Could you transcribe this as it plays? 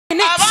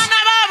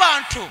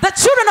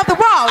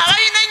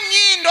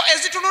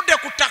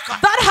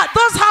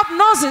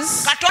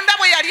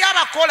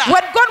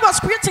When God was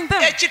creating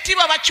them,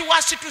 ekitiibwa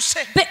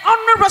bakiwaasituse. they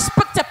only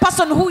respect a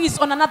person who is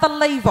on another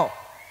level.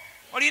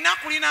 Olina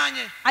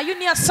kulinaanye. Are you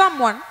near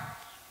someone?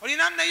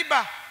 Olina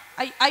neighbor.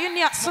 Are you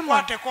near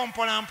someone? Mukwateko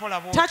mpola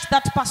mpola bw'oti. Touch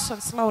that person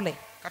slowly.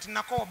 Kati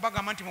nako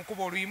bagamba nti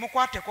mukuba oluyi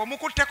mukwateko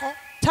mukutteko.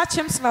 Touch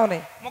him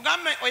slowly.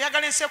 Mugambe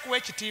oyagala ensi ekuwa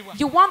ekitiibwa.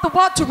 You want the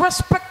world to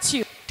respect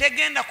you.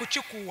 Tegenda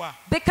kukikuwa.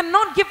 They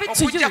cannot give it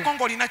to you Okuggyako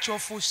ng'olina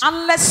ky'ofuuse.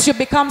 unless you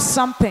become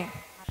something.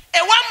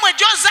 Ewammwe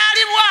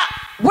gy'ozaalibwa.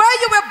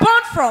 Where you were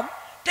born from,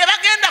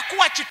 Tebagenda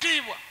kuwa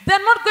kitiibwa.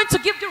 they're not going to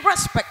give you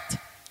respect.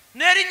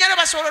 N'erinnya lyo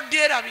basobola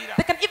odyerabira.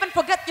 They can even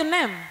forget your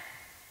name.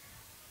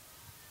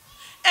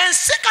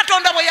 Ensi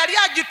Katonda bwe yali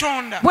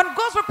agitonda. When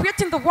God was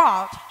creating the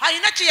world,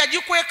 Alina kye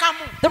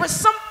yagikwekamu. there was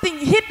something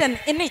hidden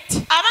in it.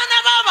 Abaana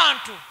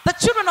b'abantu The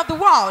children of the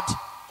world,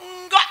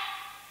 nga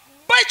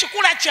bo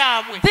ekikula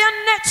kyabwe their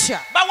nature,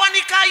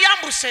 bawanika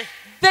ayambuse.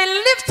 they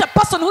lift a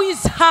person who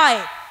is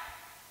high.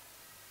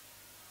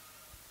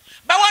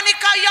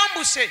 Bawanika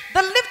ayambuse.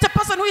 They lift a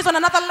person who is on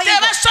another level.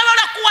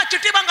 Tebasobola kuwa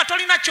kitiibwa nga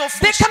tolina They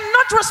ky'ofuuse.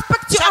 cannot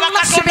respect you Saba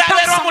unless you Katonda become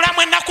abeera something.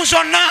 omulamu ennaku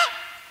zonna.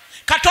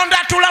 Katonda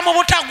atuula mu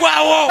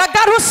butagwawo. The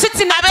God who sits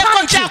in Abeeko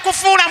eternity,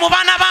 kyakufuula mu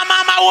baana ba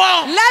maama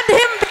wo. let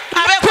him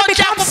Abeeko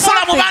become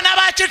kyakufuula mu something. baana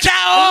ba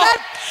kitaawo.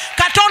 Let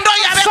Katonda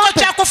oyo abeeko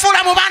something.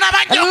 kyakufuula mu baana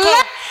ba nnyoko.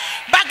 Let-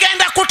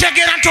 Bagenda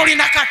kutegeera nti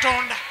olina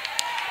Katonda.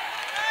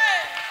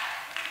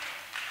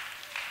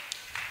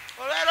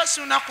 Olwaleero si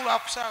lunaku lwa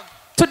kusaaga.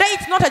 Today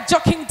it's not a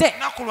joking day.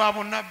 Lunaku lwa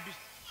bunnabbi.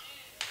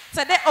 It's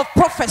a day of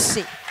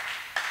prophecy.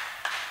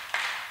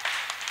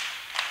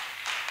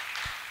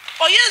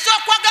 Oyinza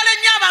okwagala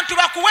ennyo abantu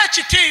bakuwa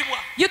ekitiibwa.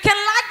 You can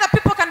like that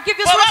people can give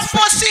you Oba respect.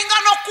 foosinga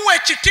n'okuwa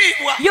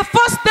ekitiibwa. You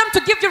force them to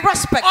give you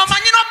respect.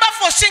 Omanyi n'oba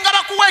foosinga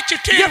bakuwa You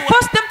ekitiibwa.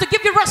 force them to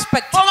give you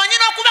respect. Omanyi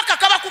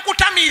n'okubakaka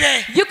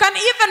bakukutamire. You can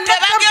even make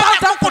them bow Tebagenda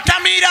down.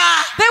 kukutamira.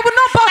 They will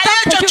not bow Naye down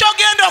ekyo to you.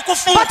 ky'ogenda But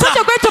what okufuuka.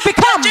 you're going to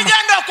become,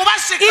 Kigenda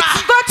okubasika.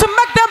 it's going to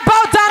make them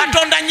bow down.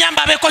 Katonda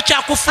nnyamba abeeko Our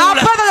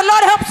kyakufuula. Father, the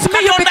Lord helps me,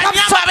 you Katonda become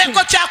nnyamba something.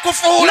 abeeko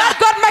kyakufuula. Let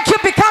God make you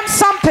become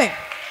something.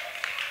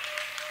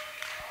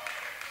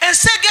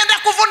 Ensi egenda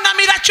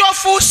kuvunnamira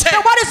ky'ofuuse. The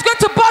word is going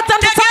to bow down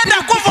to something Tegenda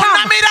you become.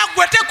 kuvunnamira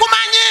ggwe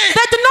tekumanyi.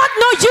 They do not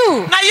know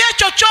you. Naye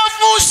ekyo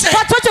ky'ofuuse.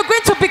 But what you're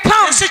going to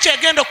become, Ensi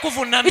kyegenda it's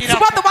okuvunnamira.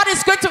 what the word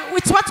is going to,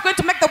 it's what's going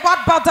to make the word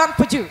bow down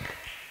for you.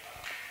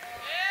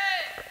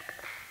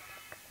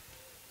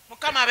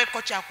 Mukama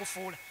abeeko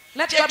kyakufuula.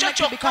 Let God Kyekyo make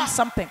you become kyokka.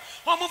 something.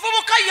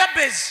 Omuvubuka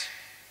Yabezi.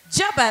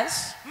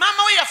 Jabez,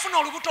 Maama we yafuna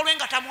olubuto lwe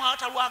nga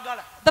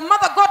talwagala. the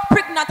mother got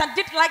pregnant and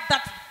didn't like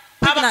that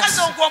pregnancy.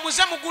 Abakazi ogwo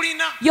omuze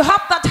mugulina. You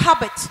have that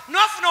habit.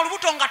 N'ofuna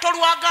olubuto nga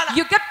tolwagala.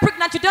 You get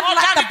pregnant, you don't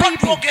like the baby.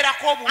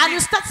 N'otandika And you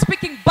obubi. start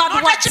speaking bad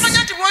words.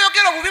 N'otakimanya nti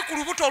bw'oyogera obubi ku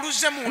lubuto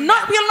oluzze munda.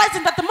 Not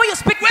realizing that the more you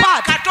speak Gwe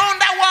bad,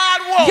 Katonda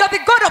waalwo. you're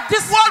the God of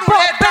this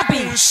W'oluleeta ku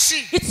baby.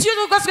 nsi. It's you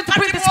who's going to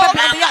bring Kati this baby on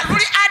the bw'obanga earth.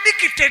 luli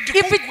addicted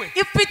ku gwe.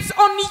 If it's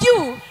on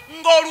you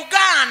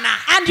Ng'olugaana.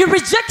 and you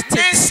reject it,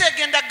 N'ensi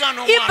egenda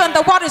gaana even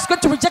the omwana. world is going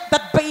to reject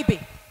that baby.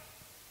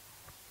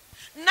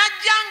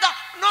 Najjanga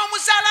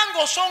n'omuzaala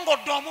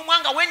ng'osongodde omumwa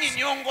nga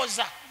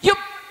wenyinyongoza. You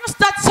produce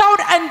that child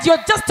and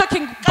you're just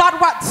talking bad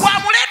words.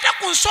 Bw'amuleeta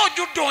ku nsi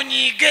ojjudde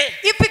onyiige.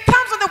 If it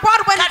comes on the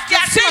world when Kati you're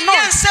ate still ye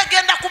alone, ensi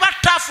egenda kuba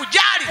ttaafu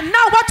gy'ali. and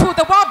now what will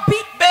the world be?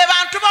 Be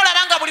bantu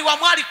b'olaba nga buli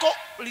wamu aliko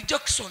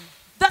rejection.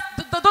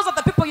 Those are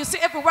the people you see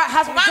everywhere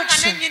has Kubanga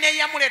rejection. n'ennyina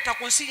eyamuleeta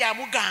ku nsi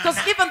yamugaana.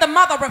 Because even the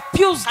mother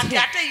refused Kati him.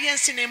 ate ye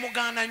ensi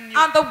n'emugaana nnyo.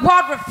 And the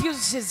world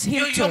refuses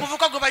him Yo too.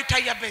 omuvuka gwe bayita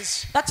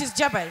Yabezi. That is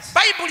Jabez.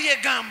 Bayibuli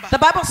egamba The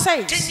Bible ti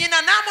says, nnyina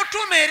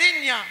n'amutuuma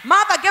erinnya.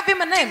 mother gave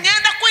him a name.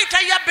 Ngenda kuyita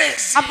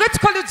Yabezi. I'm going to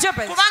call you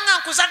Jabez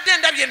Kubanga nkuzadde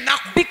endabye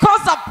ennaku.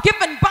 because I've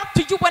given birth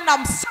to you when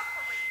I'm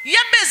suffering.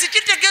 Yabezi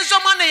kitegeeza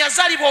omwana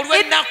eyazaalibwa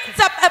olw'ennaku. It's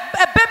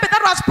a baby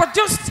that was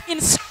produced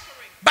in suffering.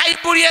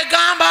 Bayibuli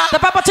egamba The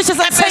Bible teaches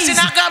and Yabezi says,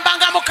 n'agamba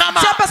nga Mukama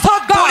Jabez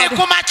told buli God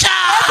ku makya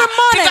every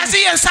morning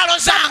tigaziya ensalo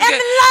zange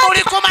enlarge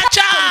buli ku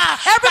makya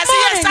every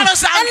gaziya morning, ensalo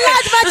zange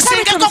enlarge my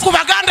nsingeko territories. ku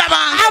baganda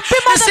bange I'll be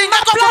more than my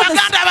nsingeko ku brothers.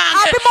 baganda I'll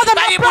bange be more than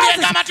my Bayibuli brothers.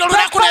 egamba ti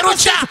olunaku ne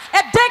lukya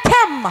A day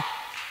came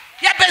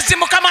Yabezi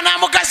Mukama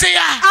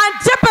n'amugaziya and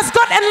Jabez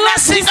got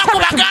enlarged his n'asinga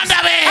ku territories. baganda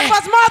be It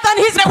was more than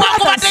his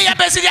newankubadde brothers.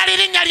 Yabezi lyali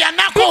linnya lya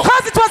nnaku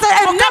Because it was a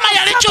Mukama name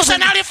yalikyusa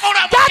of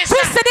n'alifuula God mukisa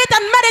twisted it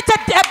and made it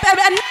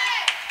a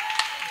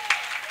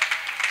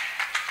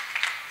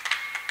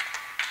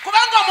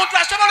kubanga omuntu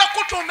asobola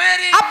okutuuma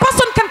erinnya A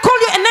person can call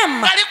you a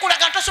name,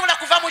 ngalikulaga nti tosobola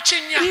kuva mu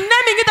kinnya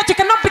naming it that you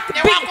cannot be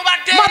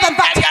newankubadde more than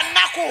erinnya lya that.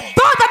 nnaku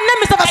Though that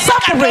name is of a naye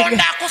suffering,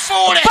 Katonda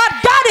akufuule but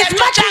God is Ekyo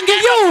making kyagenda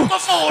you.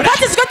 okukufuula.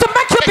 What is going to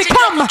make you Ekijja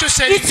become?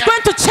 okukyusa It's erinnya.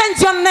 going to change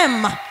your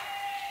name.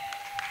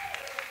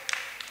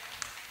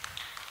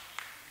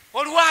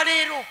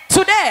 olwaleero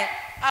Today,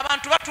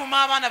 abantu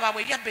batuuma abaana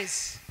baabwe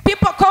Yabezi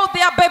people call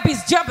their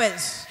babies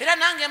Jabez. era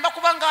nange mba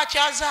kuba nga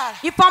akyazaala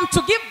If I'm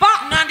to give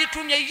birth,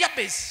 nanditumye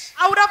Yabezi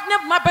I would have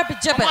named my baby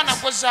omwana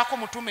Jabez. gwozzaako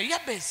mutuume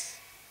Yabezi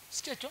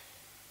si kyekyo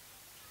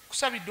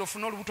kusabidde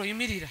ofune olubuto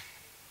yimirira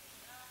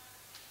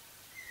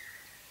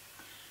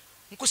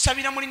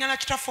nkusabira mu linnya lya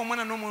kitaffe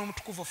omwana n'omwoyo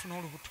omutukuvu ofune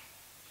olubuto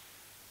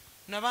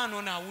nabaana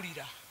ono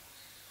awulira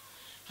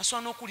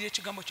asobola n'okuwulira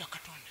ekigambo kya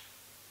Katonda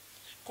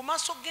ku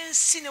maaso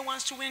g'ensi ne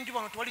wansi w'enjuba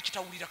wano tewali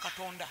kitawulira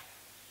Katonda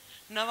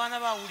n'abaana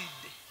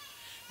baawulidde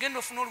genda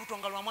ofuna olubuto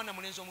nga lwa mwana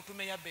mulenzi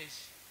omutume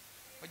Yabezi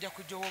ojja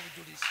kujja owa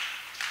obujulizi.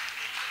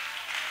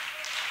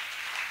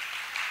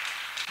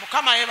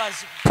 Mukama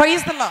yeebazibwe.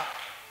 Praise the Lord.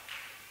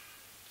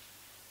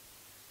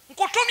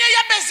 Nkutumye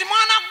Yabezi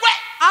mwana gwe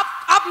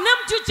I've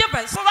named you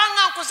Jabez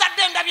kubanga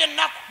nkuzadde endabye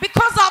ennaku.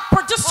 because I've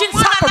produced you in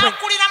Omwana suffering.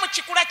 n'akulira mu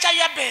kikula kya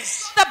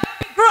Yabezi The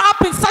baby grew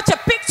up in such a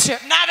picture,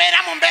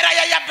 n'abeera mu mbeera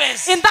ya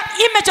Yabezi. in that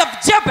image of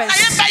Naye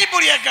Jabez.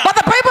 Bayibuli egamba But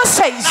the Bible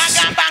says,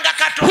 n'agambanga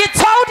he Katonda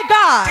told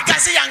God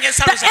tegaziyanga to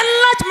ensalo zange.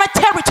 enlarge my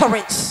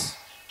territories.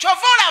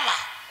 Kyova olaba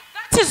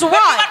That is bwe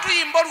tuba why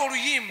tuyimba olwo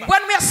oluyimba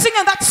when we are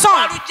singing that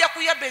song, alujja ku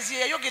Yabezi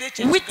yayogera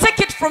we ekyo take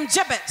it from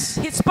Jabez.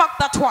 He spoke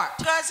that word.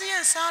 gaziya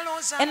ensalo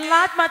zange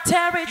Enlarge my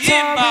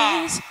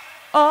territories,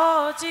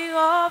 oh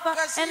Jehovah,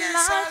 gaziya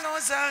enlarge ensalo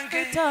zange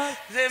territories,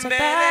 so zembeere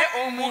that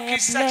I may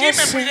omukisa bless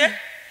kimbemulire you.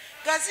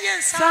 gaziya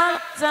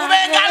ensalo Zange. kuba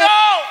engalo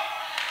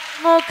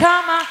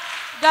Mukama,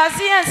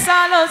 gaziya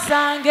ensalo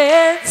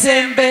zange,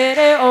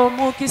 zembere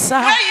omukisa.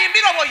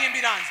 weeyimbira oba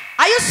oyimbira nze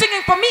Are you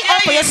singing for me or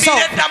for yourself?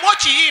 yeeyimbire ddamu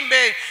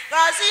okiyimbe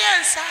gaziya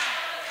ensalo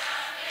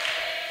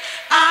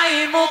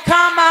Ai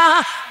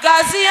Mukama,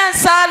 gaziya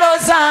ensalo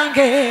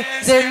zange,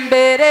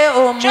 zembere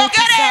omukisa.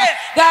 kyogere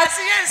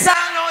gaziya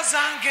ensalo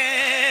zange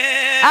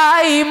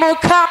Ai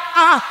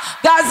Mukama,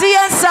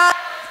 gaziya ensalo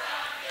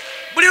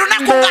buli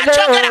lunaku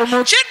ng'akyogera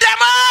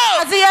kiddemu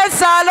gaziya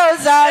ensalo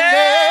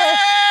zange.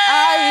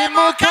 Ai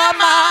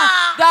Mukama,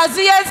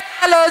 gaziya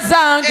ensalo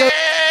zange,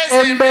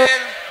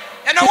 zembere.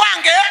 eno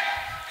wange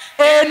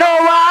Eno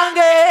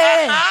wange,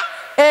 Aha.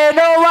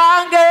 eno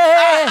wange,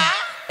 Aha.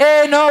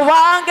 eno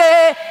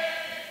wange,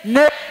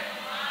 ne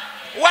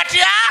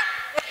watya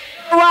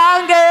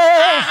wange,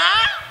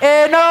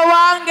 eno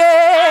wange,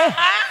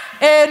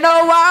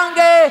 eno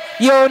wange,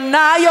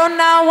 yonna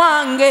yonna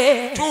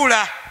wange.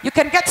 tuula You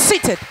can get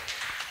seated.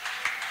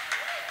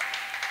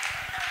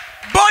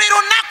 buli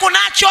lunaku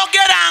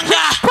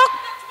n'akyogeranga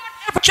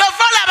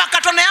kyova olaba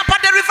Katonda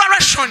yampadde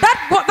revelation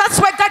That's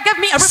why God gave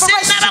me a sinnaba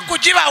revelation.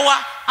 kugibawa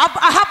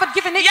I haven't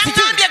given it to you.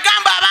 yaŋŋambye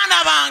gamba abaana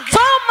bange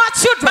Told my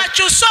children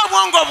bakyuse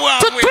obwongo to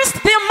bwabwe twist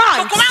their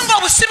minds, kubanga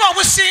obusibe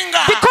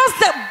obusinga because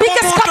the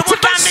biggest Omuntu captivation,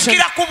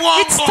 butandikira ku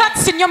bwongo. it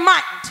starts in your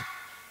mind.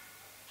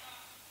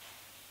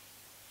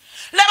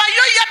 laba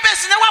yo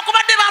Yabezi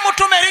newakubadde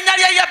bamutuma erinnya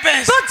lya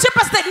Yabezi So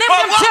Jabez, they named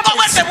him obwongo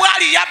bwe Jabez.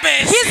 tebwali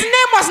Yabezi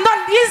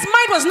His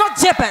mind was not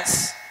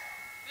Jabez.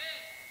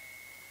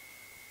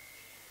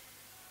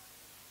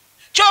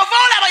 kyova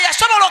olaba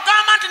yasobola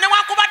okugamba nti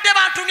newakubadde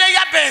bantumye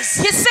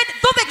Yabezi He said,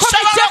 though they call me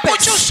nsobola Jabez,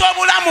 okukyusa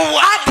obulamu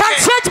I can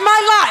bwange change my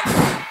life.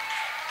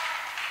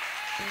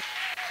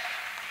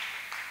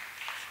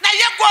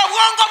 naye gwe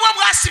obwongo bwe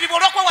bwasibibwa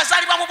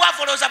olw'okwewazaalibwa mu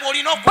bwavolooza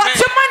bw'olina But okubeera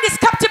your mind is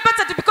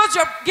captivated because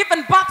you're given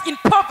birth in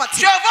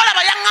poverty. kyova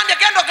olaba yaŋŋambye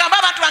genda ogamba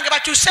abantu bange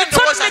bakyuse Told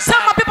endowooza me, tell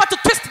my zaabwe people to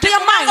twist their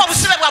kubanga minds,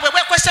 obusibe bwabwe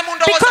bwekwese mu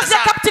ndowooza because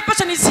their zaabwe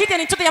captivation is hidden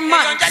into their eyo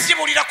minds. nja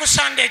gibuulira ku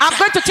sande I'm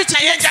going to teach it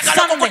naye next njagala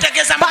Sunday.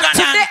 okukutegeeza But muganda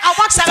today I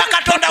want to saba tell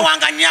Katonda people,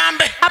 wange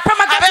anyambe I pray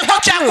my God to abeeko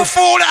help you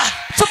kyakufuula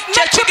to make you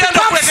kyekigenda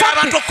become okuleetera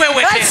abantu something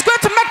okwewekera that's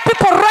going to make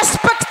people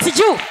respect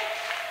you.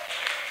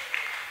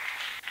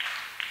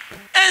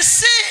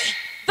 ensi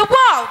The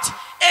world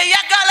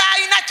eyagala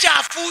alina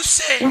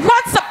kyafuuse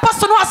wants a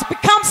person who has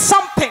become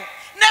something.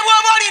 ne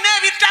bw'oba olina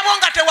ebitabo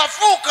nga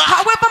tewafuuka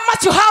However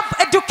much you have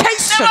ne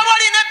education, bw'oba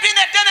olina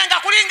ebbina eddene nga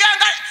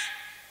kulinganga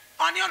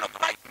ani ono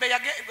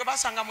gwe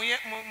basanga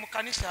mu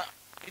kanisa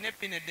alina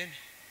ebbina eddene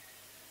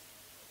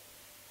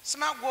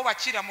simanyi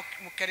gwobakira mu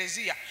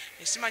kereziya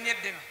esimanye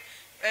eddene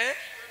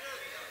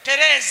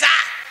Tereza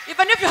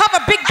even if you have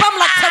a big bum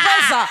like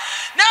Teresa,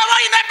 ne bw'oba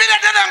olina ebbina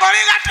eddene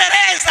ng'olinga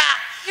Tereza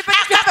even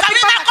if you have a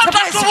big bum akakabinako like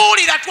Teresa,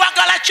 totubuulira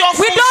twagala we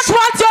kyofuusa don't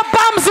want your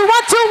bums, we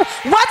want you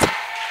what?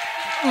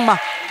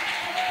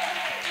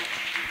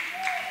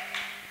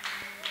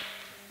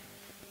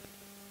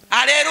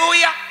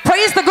 Aleluya.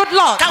 Praise the good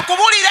Lord.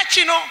 Kankubuulira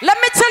kino Let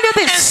me tell you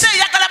this. ensi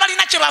eyagala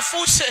balina kye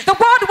bafuuse The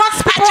world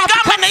wants people who have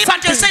akigamba become naye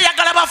bati ensi something.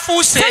 eyagala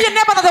bafuuse Tell your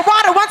neighbor that the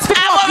world wants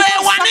people who abo have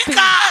become something.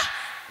 beewanika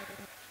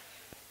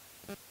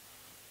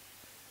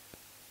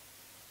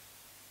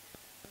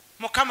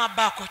Mukama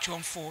baako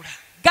kyonfuula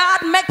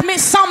God make me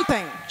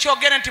something.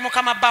 kyogere nti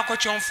Mukama baako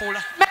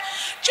kyonfuula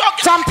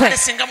Something. kyogere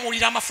singa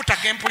muwulira amafuta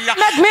gempulira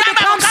Make me Gamba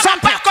become Mukama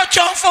something. baako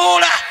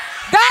kyonfuula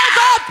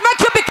God make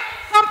you become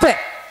something.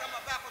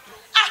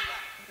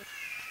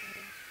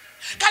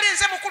 kale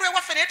nze mukulu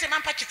ewaffe naye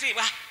temampa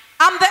kitiibwa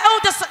I'm the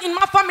eldest in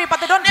my family, but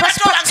they don't ne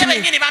respect batoolange me.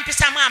 bennyini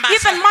bampisaamu amaaso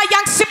Even my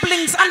young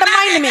siblings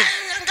undermine me.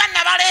 nga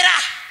nabalera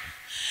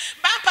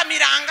bampa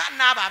miranga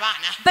n'abo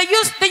abaana They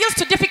used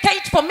to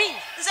defecate for me.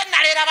 nze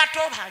naleera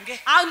bato bange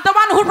I'm the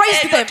one who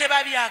raised ebyo them.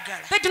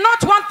 tebabyagala They do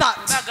not want that.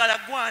 baagala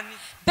gwani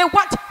They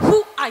want,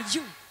 who are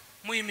you?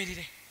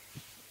 muyimirire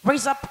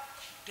Raise up.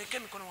 teeka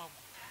emikono waggulu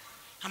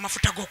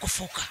amafuta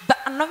g'okufuuka. The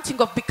anointing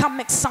of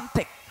becoming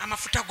something.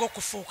 Amafuta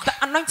g'okufuuka. The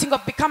anointing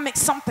of becoming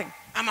something.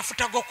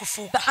 Amafuta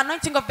g'okufuuka. The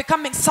anointing of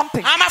becoming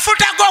something.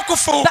 Amafuta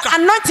g'okufuuka. The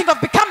anointing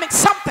of becoming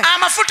something.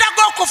 Amafuta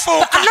The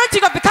g'okufuuka.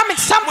 anointing of becoming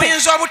something.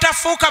 Muyinza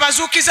obutafuuka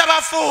bazuukiza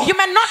bafu. You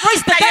may not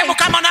raise the naye dead.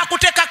 Mukama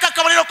n'akuteekako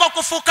akabonero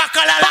k'okufuuka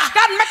kalala. But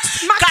God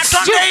makes you.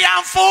 Katonda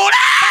eyanfuula.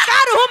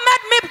 God who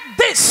made me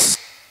this.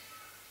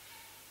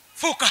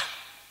 Fuuka.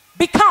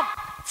 Become.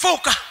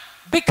 Fuuka.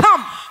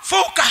 Become.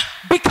 Fuuka.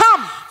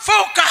 Become.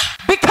 Fuuka.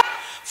 Become.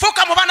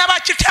 Fuuka mu baana ba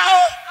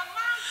kitaawo.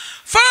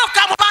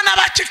 Fuuka mu baana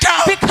ba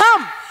kitaawo.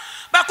 Become.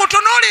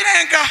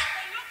 Bakutunuulirenga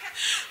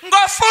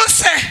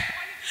ng'ofuuse.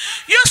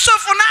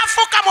 Yusufu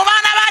n'afuuka mu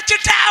baana ba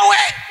kitaawe.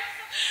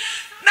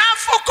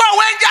 N'afuuka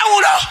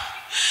ow'enjawulo.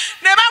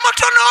 Ne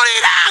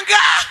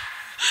bamutunuuliranga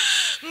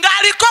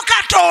ng'aliko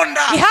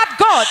Katonda. He had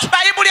God.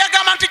 Bayibuli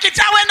egamba nti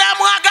kitaawe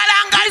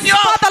n'amwagalanga His nnyo.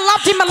 father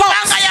loved him a lot.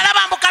 Kubanga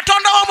yalaba mbu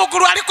Katonda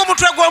w'omugulu ali ku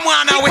mutwe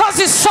gw'omwana we. Because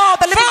he saw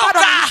the living God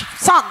of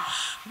his son.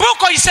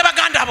 Buuka oyise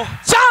baganda bo.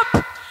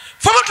 Jump.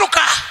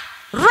 Fubutuka.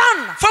 Run.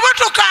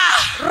 Fubutuka.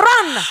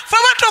 Run.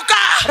 Fubutuka.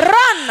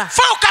 Run.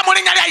 Fuuka mu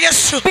linnya lya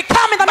Yesu.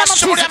 Become in the name of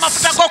Basumulya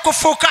amafuta Jesus.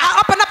 g'okufuuka.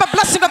 Open up a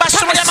blessing of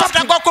becoming Basumulya amafuta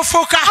something.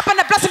 g'okufuuka. Open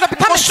a blessing of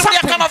becoming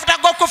Musulyako something. amafuta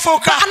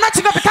g'okufuuka. The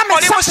anointing of becoming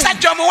Oli something.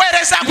 musajja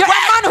omuweereza You're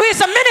gwe. a man who is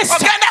a minister.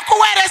 Ogenda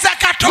kuweereza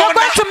You're Katonda.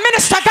 going to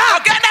minister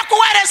God. Ogenda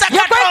kuweereza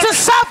You're going to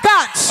Katonda. serve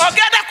God.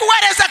 Ogenda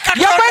kuweereza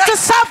You're going to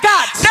Katonda. serve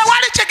God.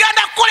 Tewali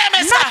kigenda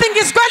kukulemesa. Nothing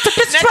is going to Ne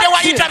distract you.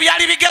 tewayita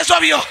byali bigezo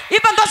byo.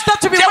 Even those not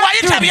to be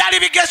Tewayita rescued. byali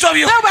bigezo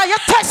byo. They were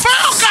your tests.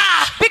 Fuuka.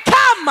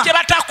 Become Kye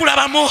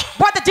batakulabamu.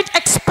 what they didn't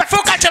expect.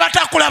 Fuuka kye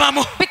batakulabamu.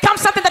 Become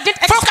something they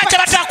didn't Fuuka kye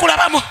expect.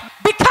 batakulabamu.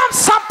 Become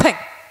something.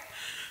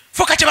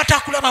 Fuuka kye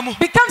batakulabamu.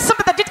 Become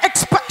something they didn't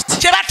expect.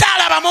 Kye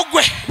batalabamu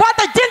ggwe. What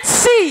they didn't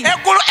see.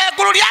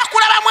 Eggulu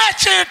lyakulabamu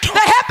ekintu. The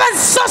heavens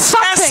saw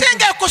something. Ensi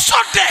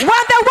ng'ekusodde.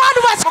 When the one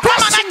was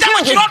Mukama n'ajja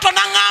mu questioning you, kirooto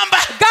n'aŋŋamba.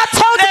 God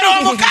told Leero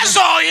me, omukazi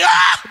oyo.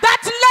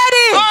 that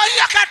lady,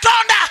 Oyo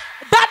Katonda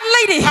that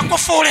lady,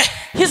 akufuule.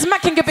 he's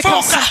making you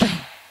become Fuuka. something.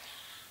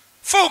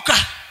 Fuuka.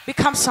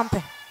 Become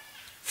something.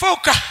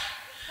 Fuuka.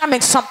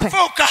 Becoming something.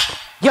 Fuuka.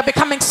 You're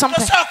becoming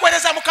something. Tosobola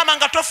kuweereza Mukama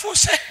nga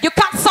tofuuse. You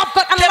can't serve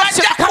God unless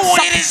you Tebajja become something.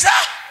 kuwuliriza.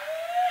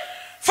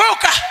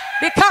 Fuuka.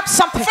 Become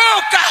something.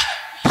 Fuuka.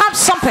 Become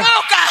something.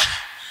 Fuuka.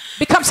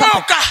 Become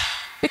something. Fuuka.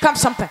 Become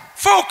something.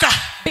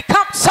 Fuuka.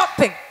 Become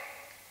something.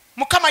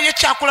 Mukama ye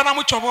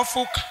kyakulabamu ky'oba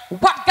ofuuka.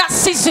 What God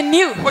sees in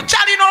you.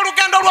 Okyalina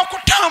olugendo You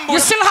lw'okutambula.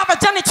 still have a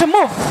journey to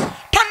move.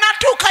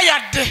 Tonnatuuka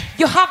yadde.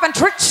 You haven't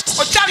reached.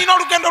 Okyalina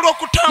olugendo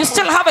You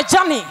still lw'okutambula. have a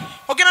journey.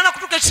 Ogenda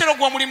nakutuuka ekiseera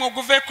ogw'omulimu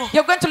oguveeko.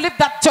 You're going to leave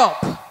that job.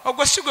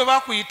 Ogwo si gwe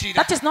baakuyitira.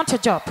 That is not your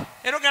job.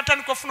 Era ogenda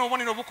tandika ofuna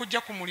obubonero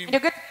obukujja ku mulimu. You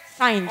get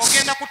signs.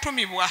 Ogenda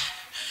kutumibwa.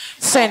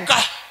 Send.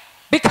 Fuuka.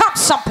 Become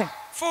something.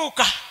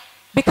 Fuuka.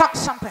 Become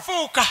something.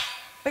 Fuuka.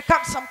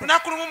 Become something.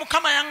 Lunaku lumu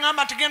Mukama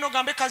yaŋŋamba nti genda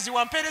ogambe kazi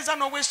wampeereza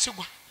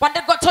n'obwesigwa. One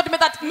day God told me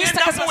that Mr.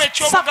 Kazi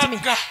served me.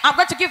 I'm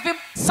going to give him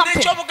something.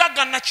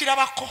 N'ekyobugagga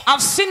nakirabako.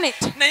 I've seen it.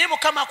 Naye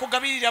Mukama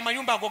akugabirira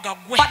amayumba ago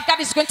gaggwe. But God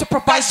is going to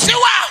provide you.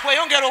 Gaziwa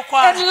weyongera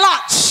okwala.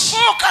 Enlarge.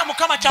 Fuuka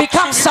Mukama Become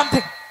kyakusuubira.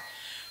 something.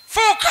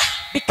 Fuuka.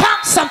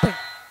 Become something.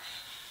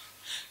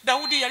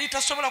 Dawudi yali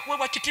tasobola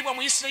kuweebwa kitiibwa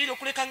mu Isirayiri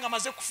okuleka nga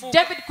amaze kufuuka.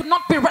 David could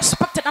not be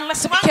respected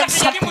unless he Kubanga became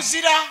teyali something.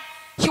 muzira.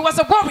 He was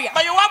a warrior.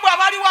 Bayowaabu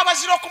abaaliwo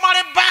abazira okumala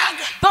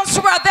ebbanga. Those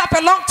who were there for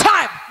a long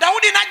time.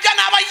 Dawudi n'ajja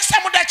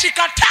n'abayisa mu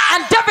dakiika ttaano.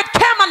 And David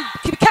came and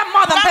he became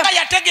more than them. Kubanga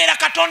yategeera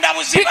Katonda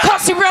buziba.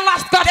 Because he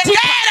realized God deeper.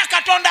 Tegeera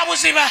Katonda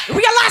buziba.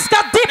 Realized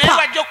God Naye deeper.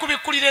 bajja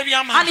okubikkulira And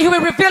eby'amaanyi. he will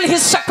reveal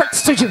his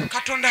secrets to you.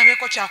 Katonda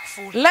abeeko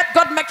kyakufuula. Let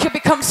God make you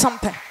become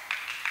something.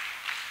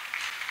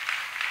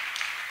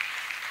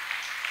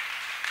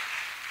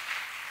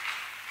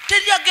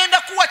 Teri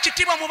agenda kuwa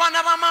kitiibwa mu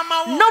baana ba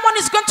maama wo. No one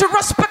is going to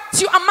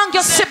respect you among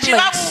your siblings.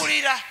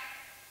 Kibabuulira.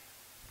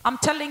 I'm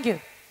telling you.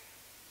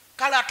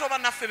 Kale ate oba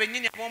naffe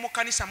bennyini ab'omu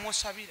kkanisa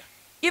mw'osabira.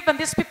 Even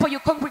these people you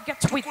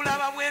congregate with,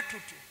 Kulaba bwe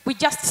tutu. we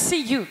just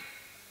see you.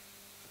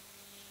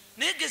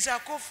 Naye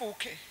gezaako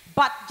ofuuke.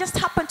 But just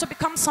happen to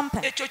become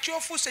something. Ekyo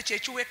ky'ofuuse kye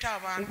kiweta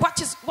abantu.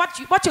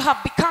 What you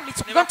have become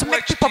is going to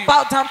make people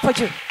bow down for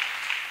you.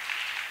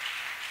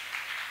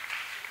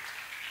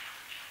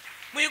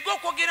 Muyige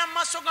okwogera mu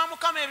maaso ga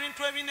Mukama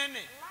ebintu ebinene.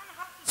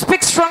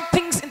 Speak strong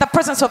things in the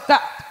presence of God.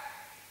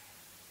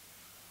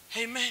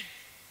 Amen.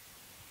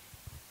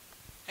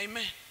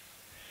 Amen.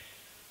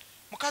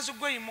 Mukazi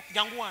gwe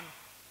jangu wano.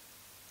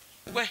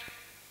 Gwe.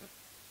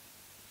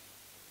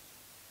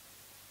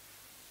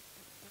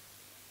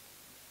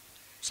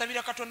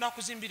 Sabira Katonda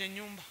akuzimbira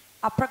ennyumba.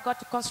 I pray God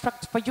to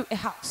construct for you a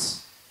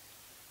house.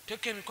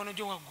 Teeka emikono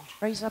gyo waggulu.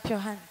 Raise up your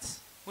hands.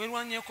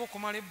 Weerwanyeeko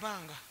okumala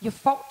ebbanga. You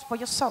fought for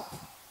yourself.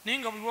 Naye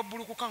nga buli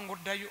lwabbulukuka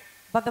ng'oddayo.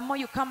 But the more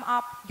you come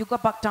up, you go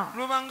back down.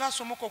 Lwebanga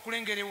asomoka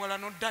okulengera ewala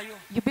n'oddayo.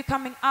 You be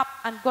coming up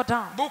and go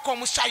down. Buuka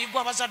omusaayi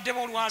gw'abazadde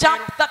bo olwaleero.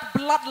 Jump that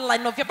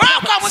bloodline of your Buuka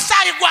parents.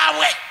 omusaayi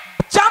gwabwe.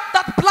 Jump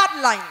that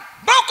bloodline.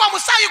 Boka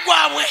omusayi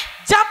gwabwe.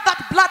 Jump that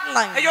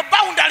bloodline. Eyo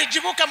boundary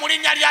gibuke mu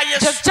linnya lya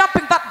Yesu. You're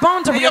jumping that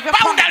boundary of your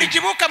boundary family.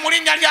 gibuke mu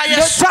linnya lya You're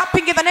Yesu.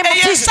 jumping in the name of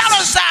Jesus.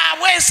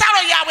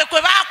 Ensalo yaabwe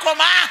kwe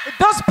baakoma.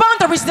 Those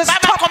boundaries they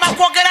stopped. Babakoma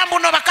kwogera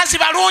mbuno bakazi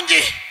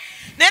balungi.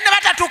 Naye ne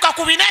batatuuka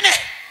ku binene.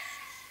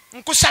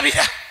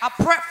 Nkusabira. I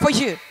pray for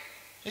you.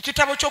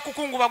 Ekitabo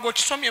ky'okukunguba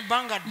gw'okisomye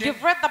ebbanga ddene.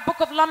 You've read the book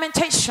of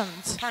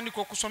Lamentations.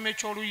 Tandika okusoma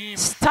eky'oluyimba.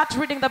 Start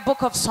reading the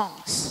book of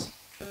songs.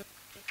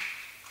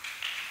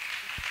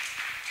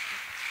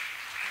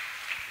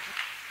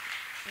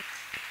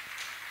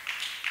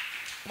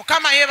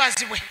 Mukama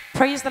yeebazibwe.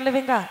 Praise the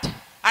living God.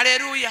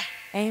 Hallelujah.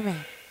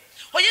 Amen.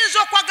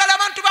 Oyinza okwagala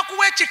abantu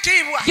bakuwa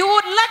ekitiibwa. You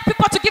would like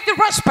people to give you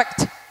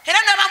respect. Era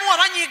n'abamu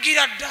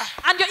abanyiigira dda.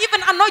 And you're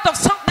even annoyed of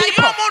some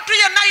people. Naye omuntu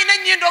yenna alina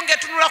ennyindo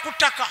ng'etunula ku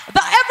ttaka.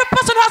 That every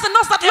person who has a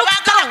nose that looks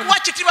Tebaagala down. kuwa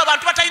kitiibwa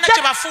abantu batalina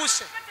kye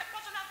bafuuse.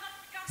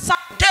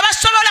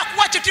 Tebasobola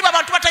kuwa kitiibwa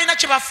abantu batalina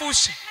kye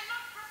bafuuse.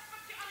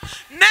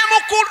 Ne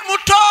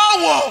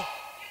mutoowo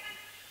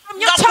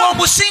nga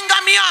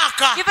gw'omusinga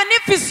myaka. Even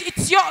if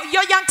it's your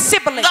young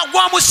sibling. Nga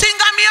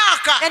gw'omusinga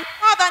myaka. And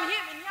more than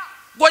him in young.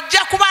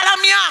 Gw'ojja kubala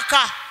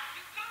myaka.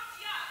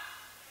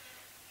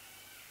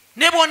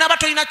 Ne bw'onaaba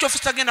tolina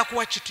ky'ofuuse tagenda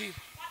kuwa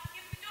kitiibwa.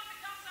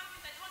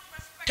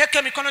 Teka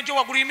emikono gyo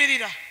waggulu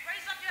yimirira.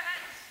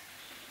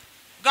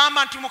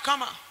 Gamba nti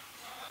Mukama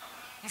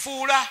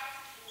nfuula.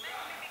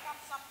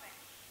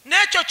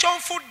 N'ekyo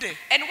ky'onfudde.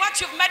 And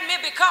what you've made me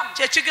become.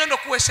 Kye kigenda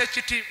okuweesa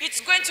ekitiibwa.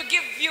 It's going to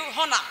give you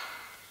honor.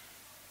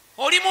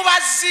 Oli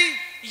mubazzi.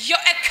 You're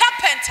a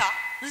carpenter.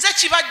 Nze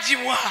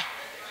kibajjibwa.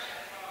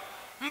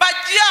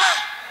 Mbajja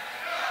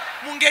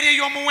mu ngeri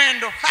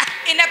ey'omuwendo.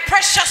 In a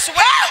precious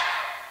way.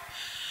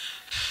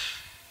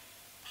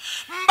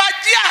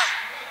 Mbajja.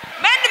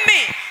 Mend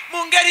me.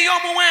 Mu ngeri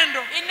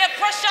y'omuwendo. In a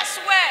precious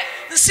way.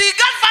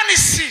 Nsiiga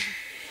vanisi.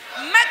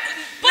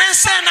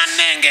 N'enseena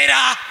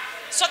nnengera.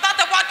 So that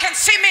the world can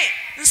see me.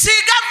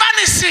 Nsiiga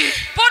vanisi.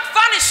 Put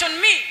varnish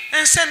on me.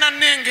 Enseena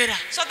nnengera.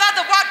 So that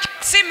the world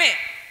can see me.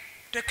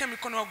 Teka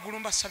emikono waggulu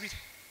mbasabire.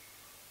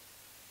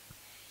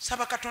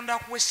 Saba Katonda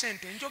akuwe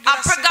ssente.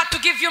 I pray God to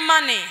give you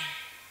money.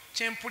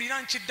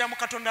 Kyempulira nkiddamu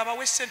Katonda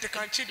abawe ssente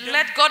kankiddamu.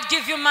 Let God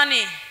give you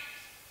money.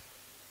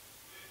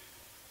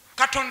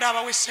 Katonda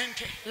abawe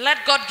ssente.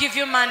 Let God give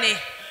you money.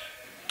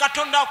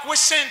 Katonda akuwe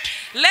ssente.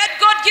 Let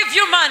God give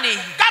you money.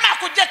 Kama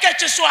akuggyeko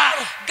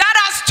ekiswalo. God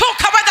has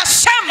took away the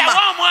shame.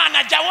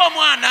 Jawo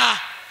omwana.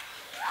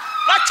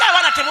 Lwaki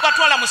abaana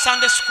temubatwala mu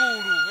Sunday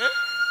school?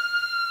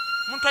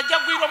 Muntu ajja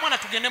gwirwa omwana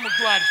tugende mu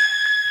ddwali.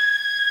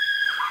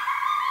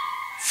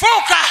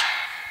 Fuuka.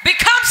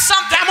 Become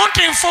something. Ddamu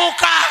nti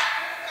nfuuka.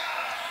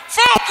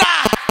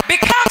 Fuuka.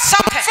 Become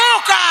something.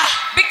 Fuuka.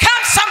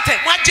 Become something.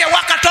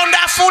 Mwajjewa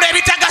Katonda afuula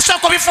ebitagaso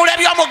okubifuula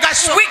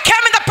eby'omugaso. We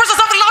came in the presence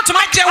of the Lord to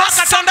make Mwajjewa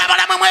Katonda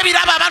abalabamu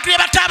ebirabo abantu bye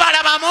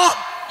batabalabamu.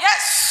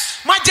 Yes.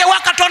 Mwajjewa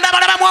Katonda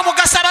abalabamu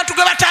omugaso abantu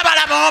gwe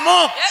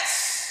batabalabamu.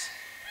 Yes.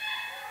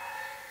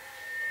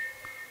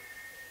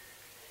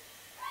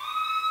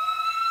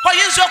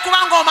 Oyinza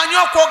okuba ng'omanyi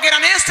okwogera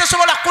naye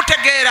sitesobola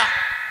kukutegeera.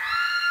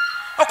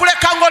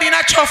 Okuleka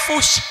ng'olina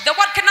ky'ofuuse. The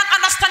word cannot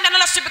understand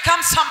unless you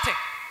become something.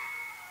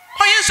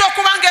 Oyinza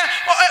okuba nga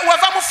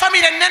wava mu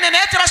famire ennene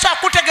naye tebasobola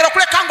kukutegeera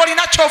okuleka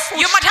ng'olina ky'ofuuse.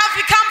 You might have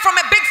become from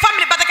a big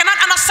family, but they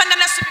cannot understand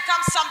unless you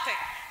become something.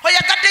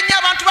 Oyagadde nnyo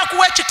abantu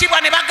bakuwa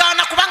ekitiibwa ne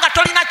bagaana kubanga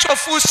tolina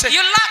ky'ofuuse.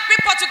 You like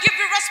people to give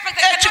you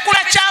respect.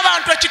 Ekikula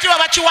ky'abantu ekitiibwa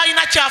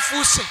bakiwalina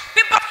kyafuuse.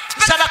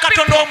 Saba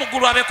Katonda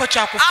w'omuggulu abeeko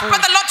kyakufuula. I pray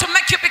the Lord to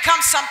make you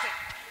become something.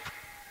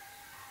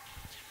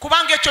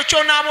 Kubanga ekyo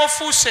ky'onaaba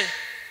ofuuse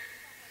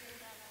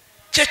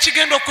kye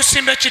kigenda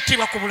okusimba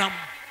ekitiibwa ku bulamu.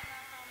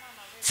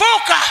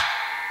 Fuuka.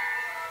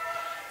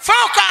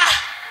 Fuuka.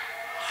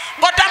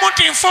 Ng'oddamu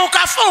nti nfuuka.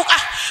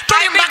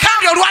 Tuli mu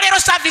makambi olwaleero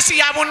saavisi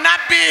ya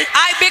bunnabbi.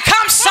 I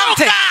become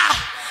something.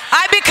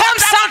 I become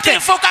something.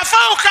 Fuuka.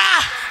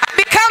 I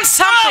become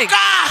something.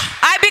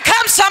 I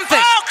become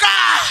something.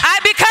 I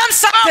become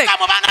something. Fuuka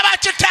mu baana ba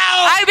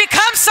kitaawo. I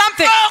become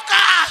something.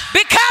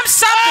 Become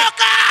something.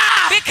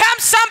 Become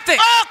something.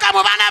 Fuuka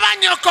mu baana ba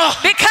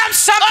nnyoko. Become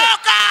something.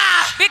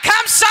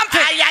 Become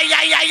something.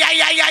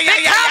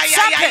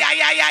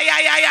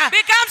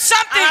 Become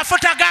something.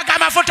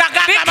 Amafuta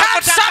gaga.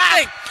 Become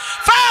something.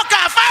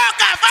 Fuuka.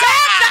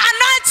 Take the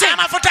anointing.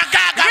 Amafuta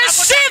gaga.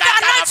 Receive the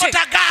anointing.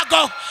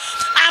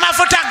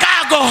 Amafuta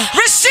gago.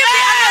 Receive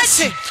the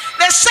anointing.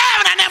 Receive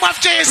in the name of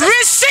Jesus.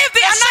 Receive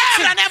the anointing.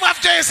 Receive in the name of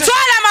Jesus.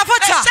 Twala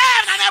mafuta. Receive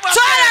in the name of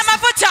Twala Jesus.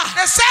 mafuta.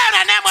 Receive in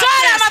the name of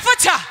Twala Jesus.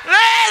 mafuta.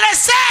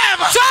 Receive.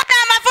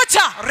 Twala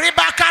mafuta.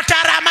 Ribakata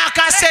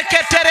ramaka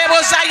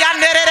seketereboza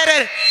yanderere.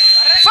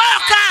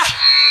 Foka.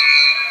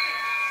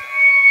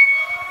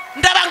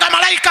 Ndabanga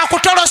malaika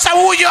kutolosa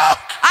huyo.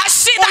 I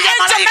see the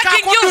angel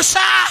making you.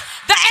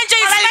 The angel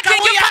is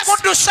making you pass.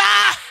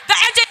 The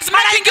angel is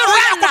making you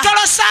run.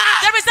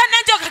 There is an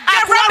angel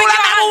grabbing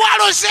your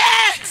hand.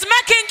 He's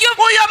making you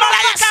move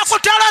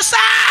fast.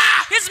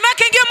 He's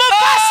making you move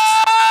fast.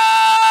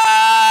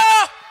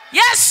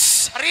 Yes.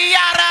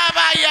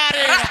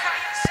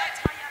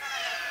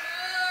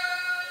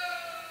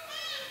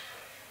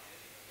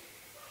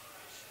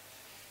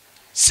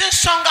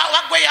 sinsonga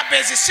wagwe ya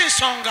bezi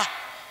sinsonga.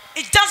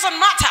 It doesn't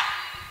matter.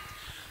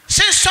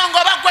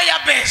 Sinsonga wagwe ya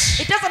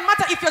bezi. It doesn't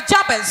matter if you're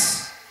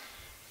Jabez.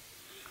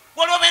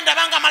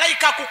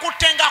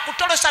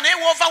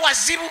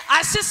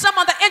 I see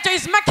someone, the angel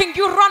is making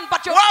you run,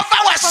 but you're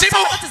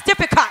that is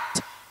difficult.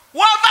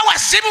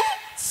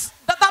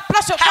 That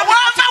place you're coming,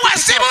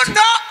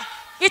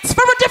 it's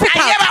very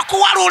difficult.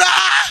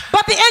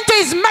 But the angel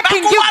is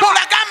making you go.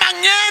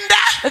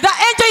 The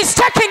angel is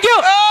taking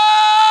you.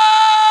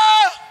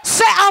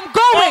 Say, I'm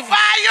going.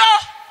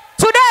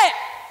 Today,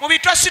 you're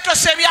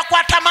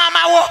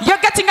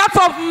getting out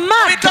of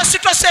mud that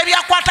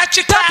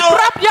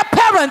grab your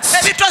parents.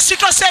 You're getting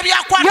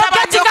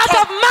out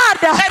of mud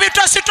that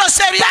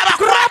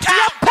grab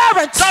your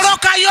parents.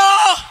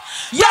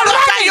 You're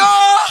running.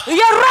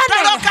 You're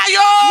running.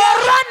 You're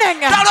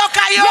running.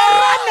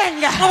 You're running.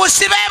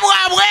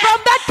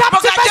 From that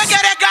captivity.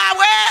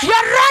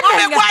 You're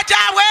running.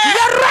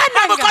 You're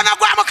running.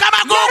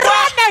 You're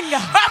running.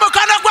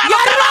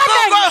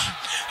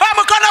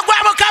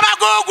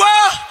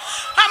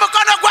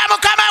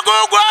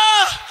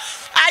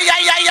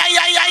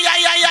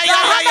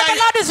 The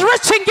Lord is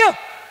reaching you.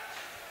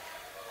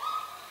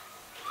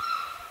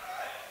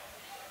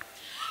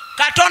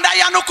 The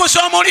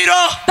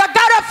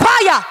God of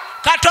fire.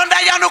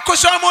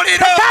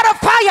 The God of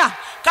fire.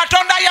 The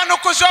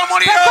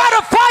God of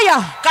fire.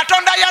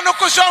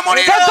 The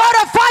God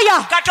of fire.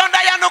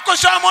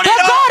 The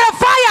God of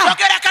fire.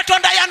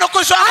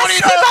 I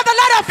speak of the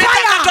Lord of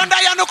fire.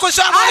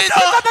 I speak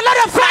of the Lord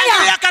of fire. I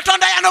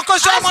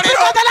speak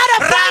of the Lord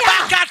of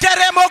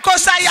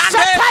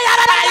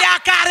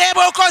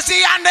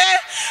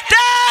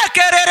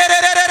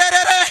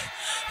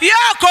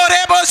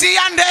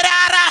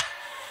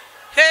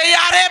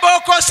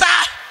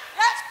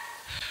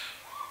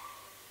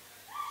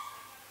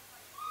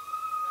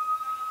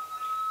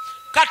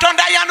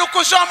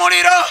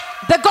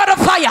The God of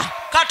fire.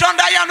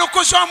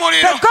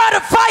 The God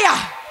of fire.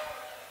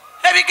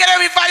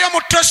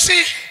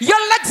 Your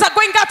legs are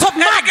going out of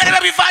mud.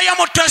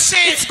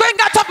 It's going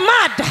out of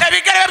mud.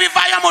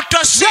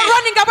 You're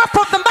running away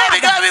from the mud.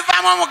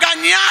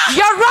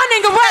 You're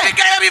running away.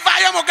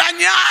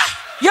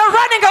 You're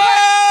running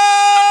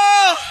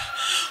away.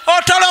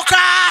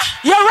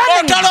 You're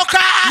running.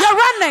 You're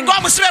running.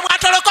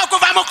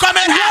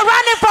 You're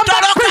running from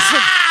that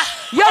prison.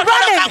 You're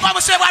running.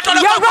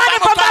 You're running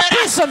from that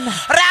prison.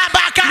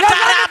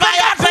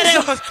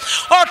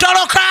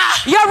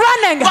 You're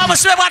running.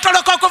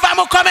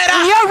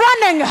 You're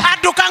running.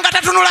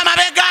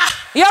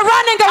 You're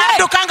running away.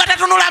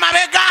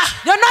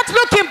 You're not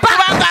looking back.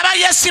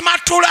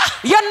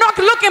 You're not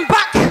looking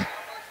back.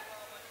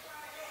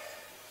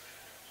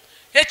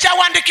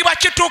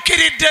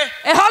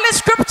 A holy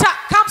scripture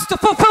comes to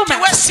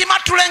fulfillment. That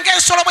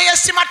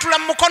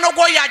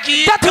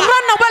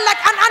run away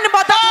like an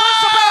animal that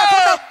runs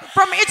away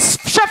from its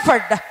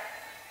shepherd.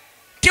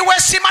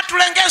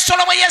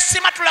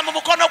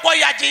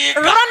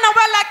 Run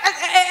away like an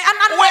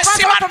animal that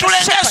runs away from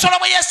its shepherd.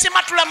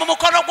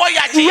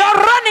 You're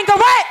running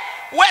away.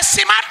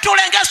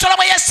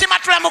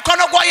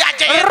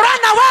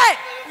 Run away.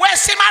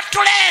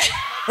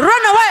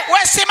 Run away.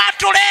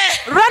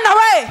 Run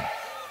away.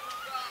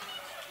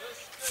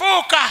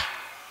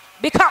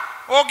 Become.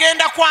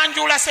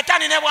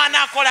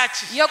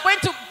 You're going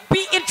to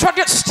be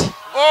introduced. And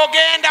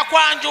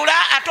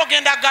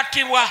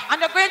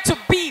you're going to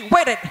be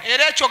wedded.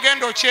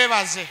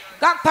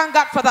 God, thank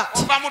God for that.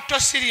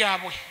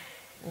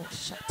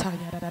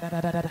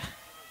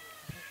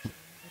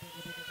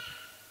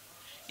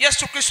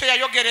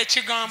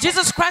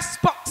 Jesus Christ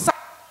spoke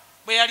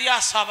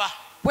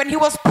when he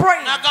was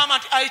praying.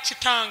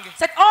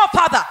 Said, oh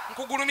Father,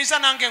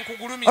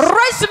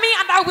 raise me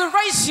and I will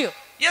raise you.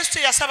 Jesus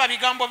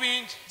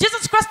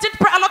Christ didn't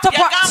pray a lot of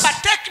words.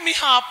 Take me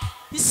up.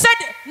 He said,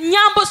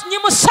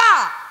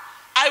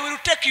 I will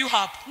take you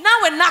up. I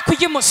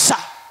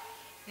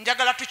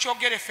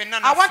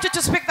want you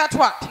to speak that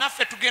word.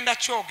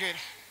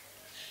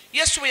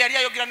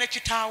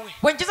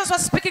 When Jesus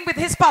was speaking with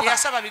his father,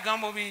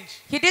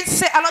 he didn't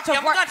say a lot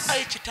of words.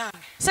 He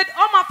said,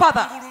 oh my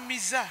Father,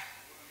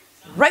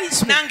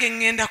 raise me and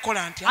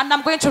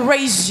I'm going to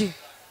raise you.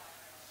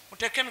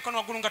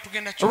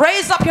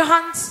 Raise up your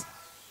hands.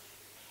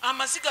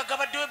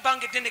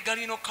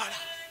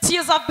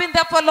 Tears have been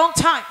there for a long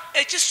time.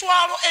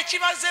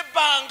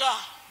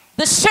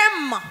 The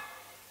shame,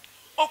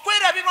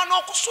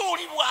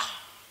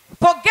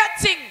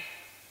 forgetting,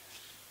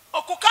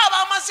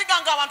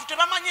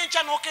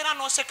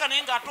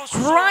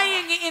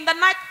 crying in the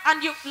night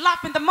and you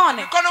laugh in the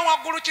morning.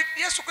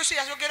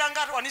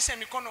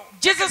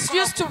 Jesus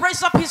used to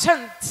raise up his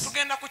hands.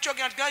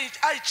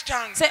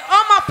 Say,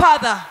 oh my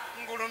Father,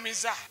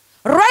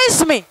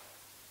 raise me.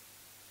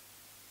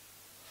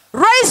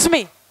 Raise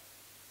me.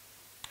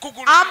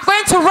 I'm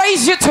going to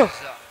raise you too.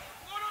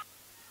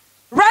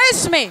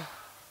 Raise me.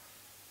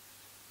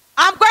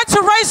 I'm going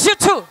to raise you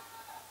too.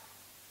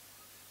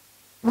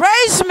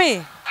 Raise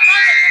me.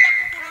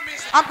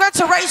 I'm going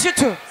to raise you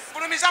too.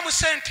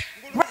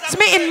 Raise Raise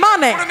me in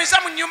money. Raise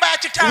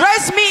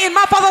me in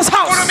my father's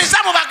house. Raise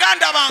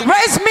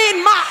me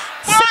in my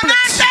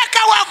siblings.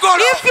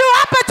 If you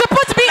happen to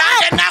put me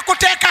up, I'm going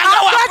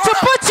to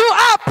put you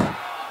up.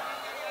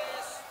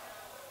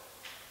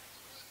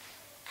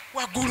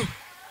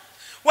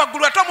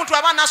 Waggulu ate omuntu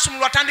aba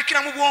nasumulwa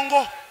atandikira mu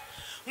bwongo.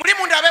 Muli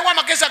munda abeewo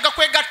amagezi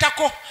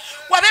agakwegattako.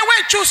 Wabeewo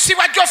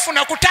enkyusibwa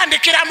gy'ofuna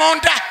okutandikira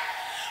munda.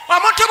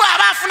 Omuntu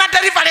bw'aba afuna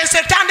deliverance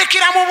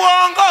etandikira mu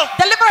bwongo.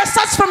 Deliverance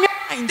starts from your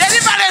mind.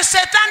 Deliverance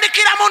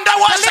etandikira mu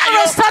ndowooza yo.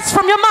 Deliverance starts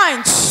from your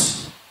mind.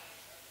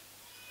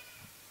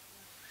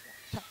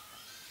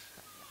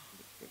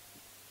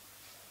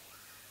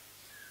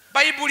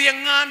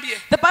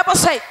 The Bible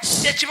says that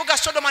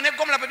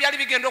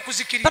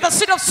the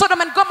city of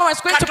Sodom and Gomorrah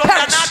is going to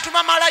perish.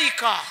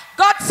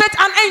 God sent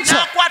an angel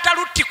and grabbed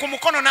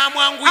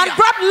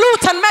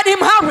Lot and made him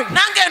hurry.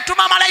 I'm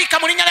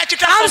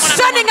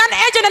sending an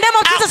angel in the name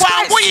of Jesus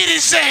Christ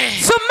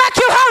to make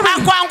you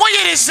hurry.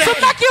 To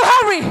make you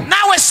hurry.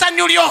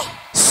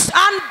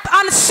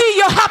 And see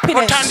your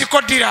happiness.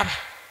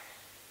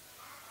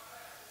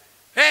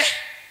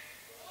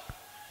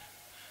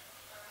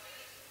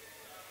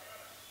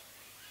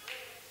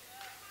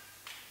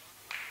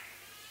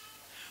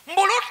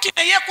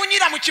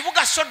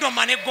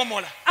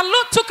 And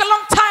Lot took a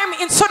long time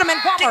in Sodom and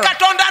Gomorrah.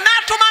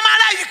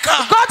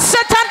 God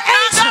sent an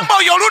angel.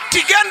 You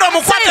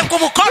go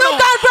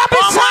grab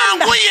his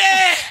hand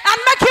and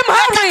make him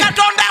hurry.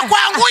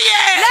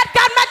 Let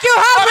God make you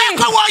hurry.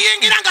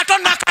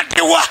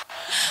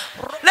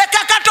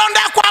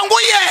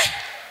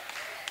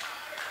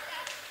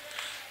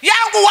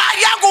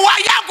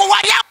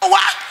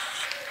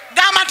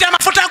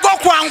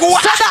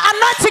 So the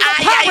anointing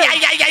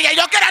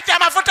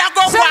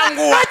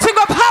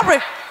of hurry.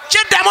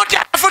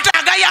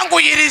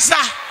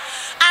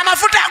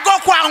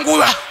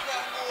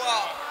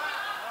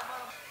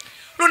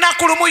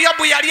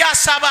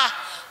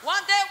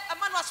 One day a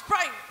man was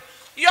praying.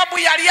 Job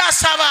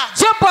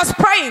was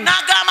praying. He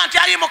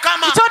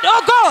told,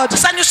 oh God,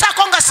 make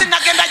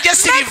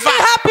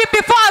me happy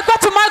before I go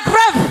to my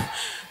grave.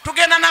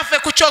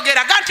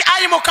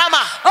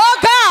 Oh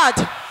God, make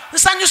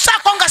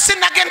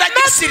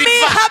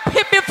me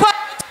happy before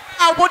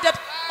I would have.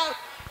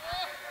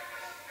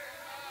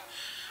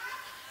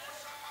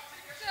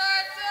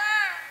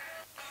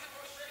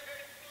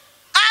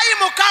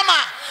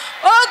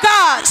 Oh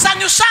God,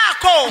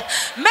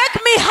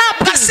 make me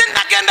happy before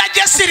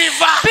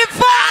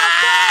I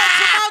go to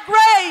my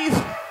grave.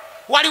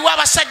 Waliwo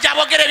abasajja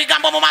abogera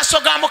ebigambo mu maaso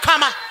ga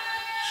Mukama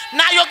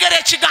n'ayogera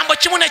ekigambo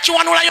kimu ne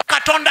kiwanulayo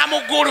Katonda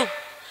mu ggulu.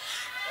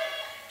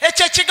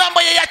 Ekyo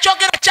ekigambo ye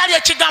yakyogera kyali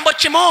ekigambo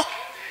kimu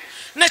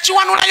ne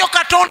kiwanulayo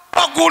Katonda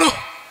mu ggulu.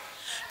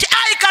 Ti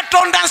ayi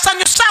Katonda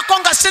nsanyusaako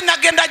nga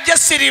sinnagenda gye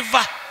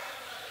siriva.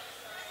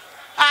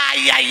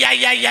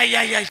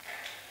 Ay.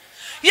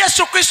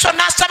 Yesu Kristo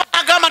n'asaba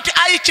agamba nti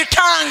ayi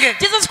kitange.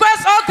 Jesus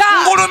Christ, oh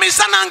God,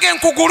 ngulumiza nange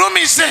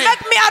nkugulumize.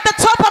 Make me at the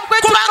top, I'm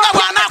going kubanga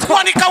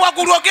bw'anaakuwanika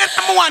waggulu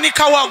ogenda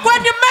muwanika waggulu.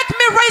 When you make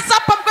me raise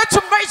up, I'm going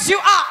to raise you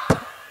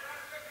up.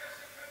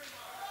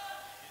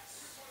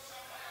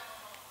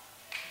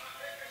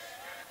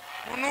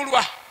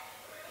 Nunulwa.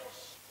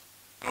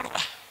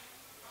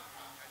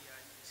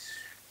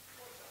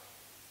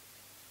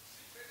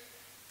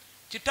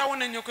 Kitaawo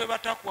ne nnyoko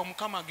batakuwa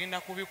Mukama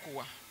agenda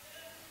kubikuwa.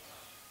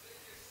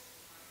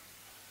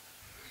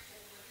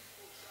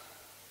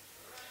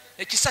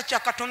 Ekisa kya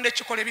Katonda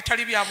ekikola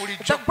ebitali bya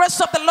bulijjo. The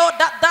grace of the Lord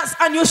that does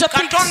unusual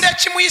things. Katonda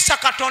ekimuyisa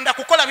Katonda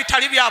kukola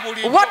bitali bya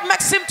bulijjo. What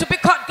makes him to be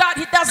called God?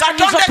 He does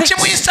unusual things. Katonda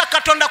ekimuyisa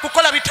Katonda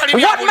kukola bitali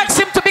bya bulijjo. What makes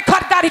him to be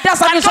called God? He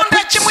does unusual Katonda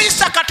things.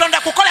 ekimuyisa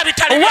Katonda kukola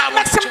bitali bya bulijjo. What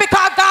makes him be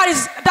called God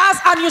does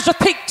unusual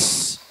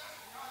things.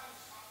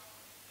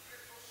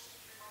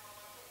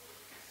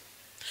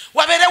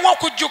 Wabeerewo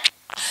okujjukira.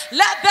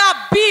 Let there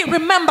be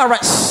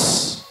remembrance.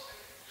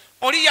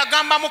 Oli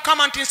yagamba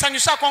Mukama nti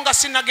nsanyusaako nga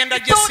sinnagenda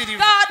gye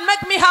siriva. God,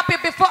 make me happy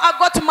before I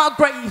go to my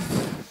grave.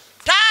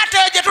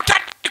 Taate gye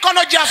tutadde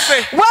emikono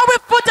gyaffe. Where we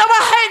put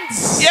our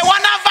hands. Ye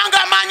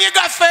wanaavanga amaanyi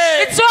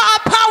gaffe. It's where our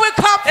power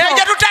comes from.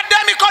 Gye tutadde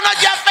emikono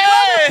gyaffe.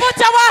 Where we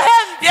put our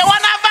hands. Ye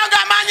wanaavanga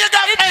amaanyi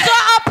gaffe. It's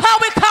where our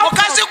power comes from.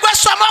 Mukazi gwe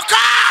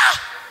somoka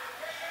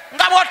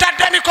nga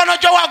bw'otadde emikono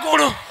gyo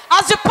waggulu.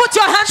 As you put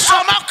your hands up.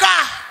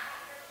 Somoka.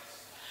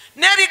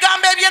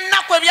 N'ebigambo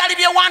eby'ennaku ebyali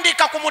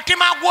byewandiika ku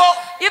mutima gwo.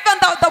 Even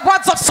the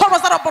words of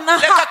sorrows that are upon our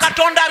heart. Leka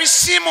Katonda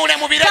abisiimule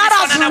mu biro God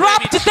has ebifaanana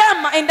wrapped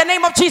them in the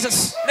name of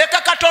Jesus.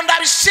 Leka Katonda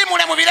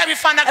abisiimule mu biro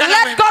ebifaanagana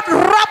Let God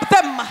wrap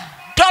them.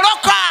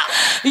 Toloka.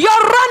 You're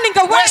running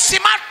away.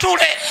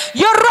 Weesimatule.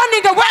 You're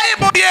running away.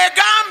 Bayibuli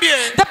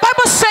egambye. The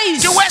Bible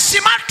says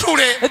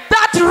weesimatule.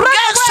 That run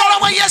ng'ensolo bwe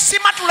away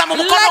yeesimatula mu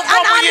mukono like an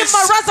gw'omuyisi.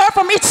 animal runs away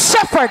from its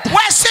shepherd.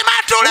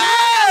 Weesimatule.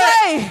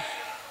 Hey.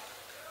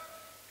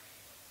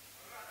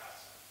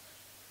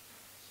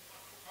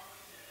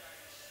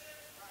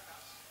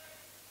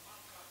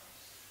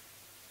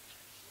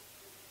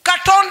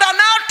 Katonda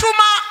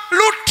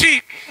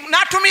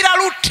n'atumira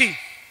Lutti.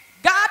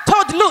 God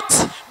told Lut.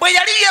 Bwe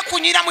yali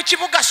yeekunyira mu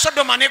kibuga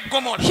Sodoma ne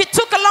Gomora. He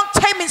took a long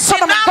time in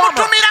Sodom and Gomorrah.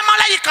 N'amutumira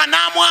malayika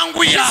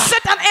n'amwanguya. He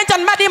sent an angel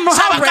and made him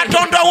hurry.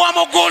 Katonda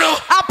ow'omu ggulu.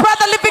 Our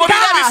brother living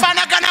Obira God.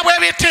 bifaanagana bwe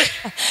biti.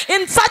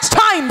 In such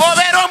times,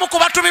 Obeera omu ku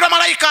batumirwa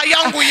malayika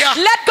ayanguya.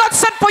 let God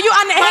send for you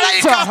an angel.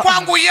 Malayika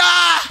akwanguya.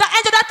 The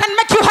angel that can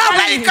make you hurry.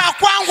 Malayika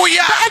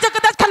akwanguya. The angel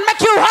that can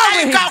make you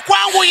hurry. Malayika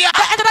akwanguya.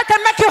 The angel that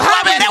can make you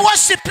hurry. Wabeerewo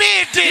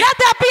sipiidi. Let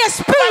there be a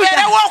speed.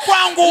 Wabeerewo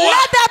okwanguwa.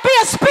 Let there be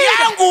a speed.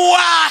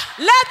 Yanguwa.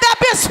 Let there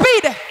be a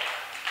speed.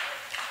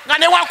 Nga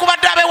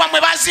newankubadde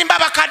abeewammwe bazimba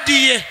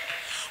bakaddiye.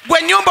 Gwe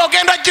ennyumba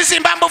ogenda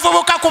ogizimba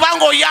muvubuka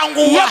kubanga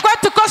oyanguwa. You're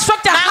going to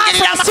construct a house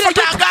Nangirira and still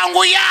amafuta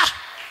aganguya.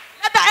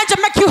 let the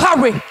angel make you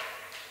hurry.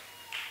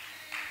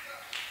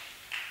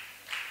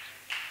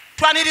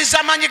 Twaniriza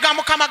amaanyi ga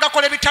Mukama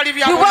gakola ebitali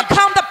bya You bulijjo.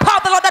 welcome the power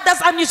of the Lord that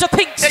does unusual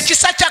things.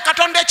 Ekisa kya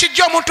Katonda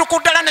ekijja omuntu ku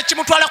ddala ne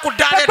kimutwala ku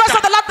ddala The grace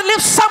of edda. the Lord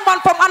lifts someone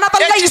from another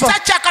labor. Ekisa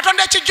kya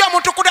Katonda ekijja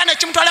omuntu ku ddala ne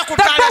kimutwala ku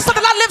The ddala grace of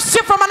edda. the Lord lifts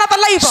you from another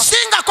labor.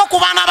 Singako ku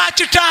baana ba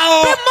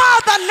kitaawo. Be more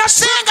than your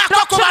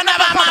Singako ku baana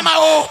ba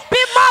maamawo.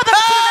 Be more than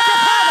the children of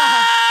your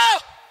father.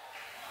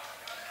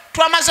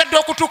 Twamaze dda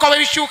okutuuka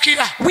we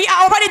bikyukira. We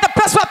are already in the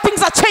place where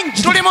things are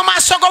changed. Tuli mu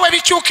maaso go we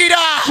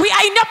bikyukira. We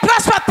are in the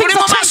place where things Tuli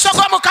mu are changed. maaso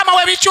go Mukama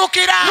we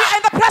bikyukira. We are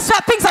in the place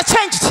where things are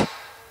changed.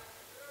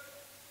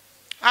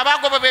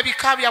 Abaagoba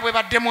b'ebika byabwe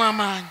baddemu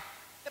amaanyi.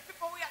 The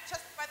people who are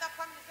chased by that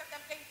family let them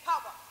gain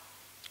power.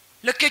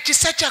 Leka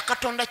ekisa kya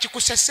Katonda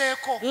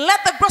kikuseseeko.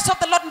 Let the grace of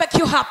the Lord make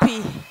you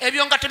happy.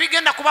 Ebyo nga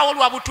tebigenda kubawo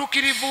lwa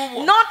butuukirivu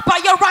bwo. Not by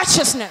your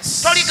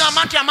righteousness.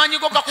 Toligamba nti amaanyi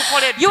go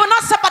gakukoledde. You will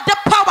not say, but the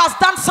power has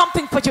done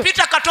something for you.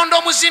 Peter Katonda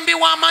omuzimbi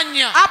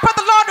w'amannya. I pray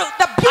the Lord,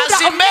 the builder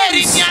of Azimbe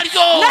names. erinnya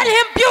lyo. Let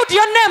him build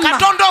your name.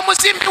 Katonda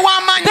omuzimbi The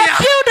w'amannya.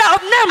 builder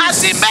of names.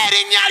 Azimbe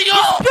erinnya lyo.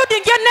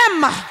 Building your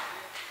name.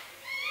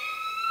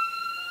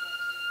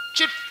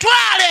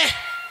 Kitwale.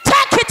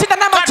 Take it in the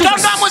name of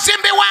Jesus. Katonda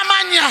omuzimbi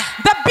w'amannya.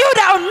 The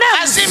builder of names.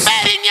 Azimbe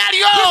erinnya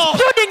lyo.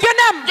 Building your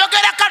name.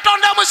 Njogera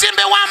Katonda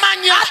omuzimbi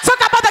w'amannya.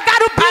 Talk about the God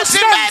who builds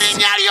Azimbe names.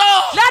 erinnya lyo.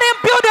 Let him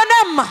build your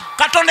name.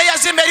 Katonda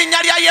yazimba erinnya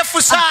lya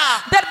Yefusa.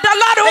 The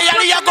Lord who Eyali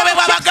built the yagobebwa name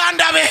of Jesus.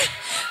 baganda be.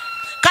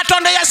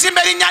 Katonda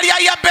yazimba erinnya lya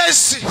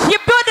Yabesi. He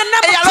built the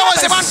name of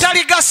Eyalowoozebwa Jesus.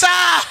 ntaligasa.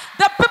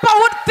 The people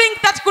would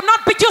think that could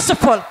not be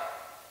useful.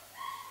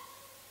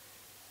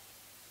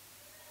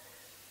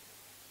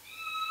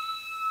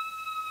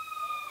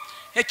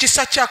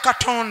 Ekisa kya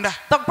Katonda.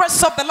 The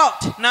grace of the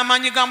Lord.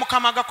 N'amaanyi ga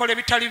Mukama gakola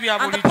ebitali bya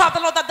And the bulijjo. power of the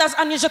Lord that does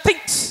unusual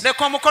things.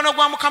 Leka omukono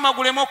gwa Mukama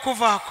guleme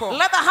okuvaako.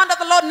 Let the hand of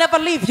the Lord never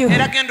leave you.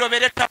 Era genda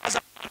obeere tabaza.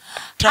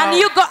 And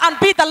you go and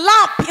be the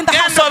lamp in the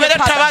house Genda of your obeere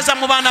father. tabaza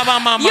mu baana ba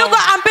maama. You go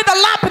and be the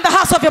lamp in the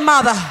house of your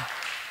mother.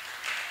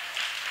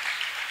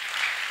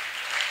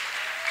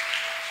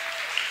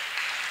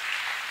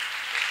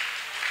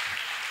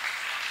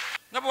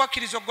 Nga bwe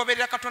wakkiriza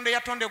okugoberera Katonda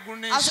eyatonda eggulu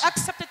As n'ensi. you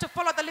accepted to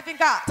follow the living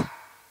God,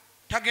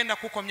 Tagenda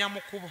kukomya mu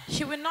kkubo.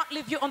 He will not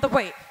leave you on the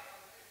way.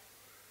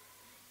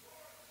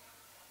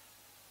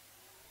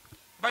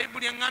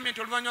 Bayibuli eŋŋambye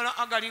nti oluvannyuma lwa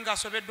Agali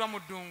ng'asobeddwa mu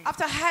ddungu.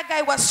 After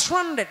Haggai was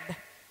stranded,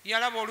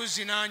 Yalaba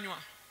oluzzi n'anywa.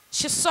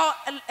 she saw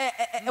a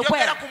Njogera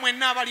well. ku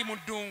mwenna abali mu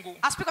ddungu.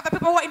 I speak of the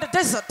people who are in the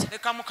desert.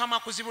 Leka Mukama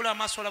akuzibula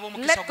amaaso olabe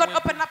omukisa Let God gwe.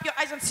 open up your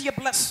eyes and see your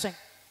blessing.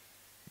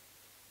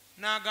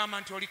 N'agamba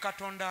nti oli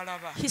Katonda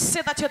alaba. He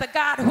said that you're the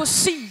God who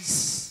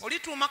sees.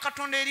 Olituuma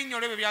Katonda erinnya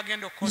olwo ebyo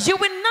byagenda okukola. You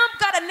will not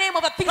God a name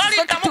of the things He's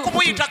going to Toliddamu do.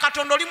 for you. kumuyita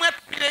Katonda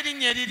olimwetumira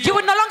erinnya You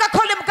will eriryo. no longer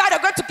call him God.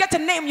 You're going to get a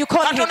name you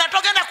call him. Katonda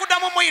togenda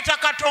kuddamu muyita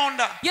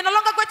Katonda. You're no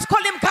longer going to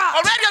call him God.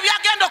 Olw'ebyo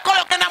byagenda okukola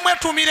ogenda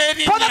mwetumira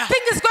For the erinnya.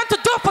 thing he's going to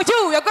do for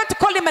you, you're going to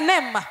call him a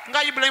name. Nga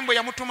Ibulayimu bwe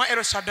yamutuma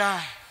El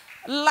Shaddai.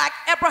 Like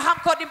Abraham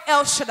called him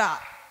El Shaddai.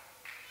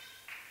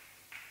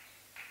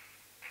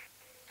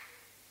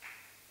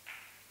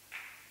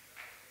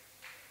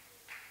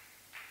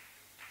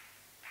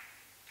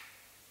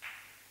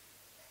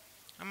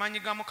 Amaanyi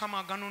ga Mukama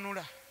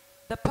aganunula.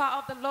 The power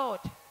of the Lord.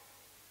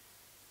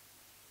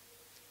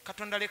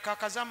 Katonda leka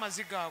akaze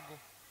amaziga ago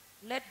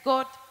Let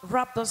God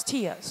rub those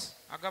tears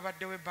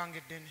agabaddewo ebbanga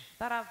eddene.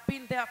 that have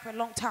been there for a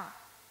long time.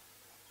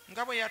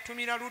 Nga bwe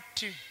yatumira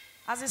Lutti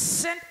As he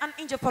sent an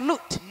angel for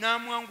Lut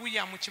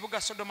n'amwanguya mu kibuga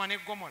Sodoma ne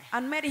Gomora.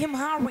 and made him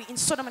hurry in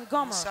Sodom and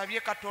Gomorrah. Nsabye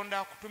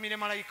Katonda akutumire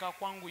malayika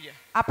akwanguya.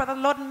 I pray the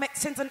Lord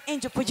sends an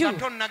angel for you. Nga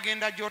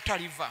tonnagenda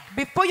gy'otaliva.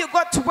 Before you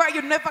go to where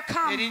you never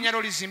come, Erinnya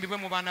lyo lizimbibwe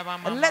mu baana ba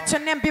let maama.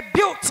 your name be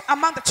built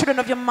among the children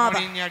of your Mu mother.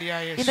 linnya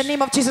lya In the Yesu.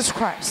 name of Jesus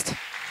Christ.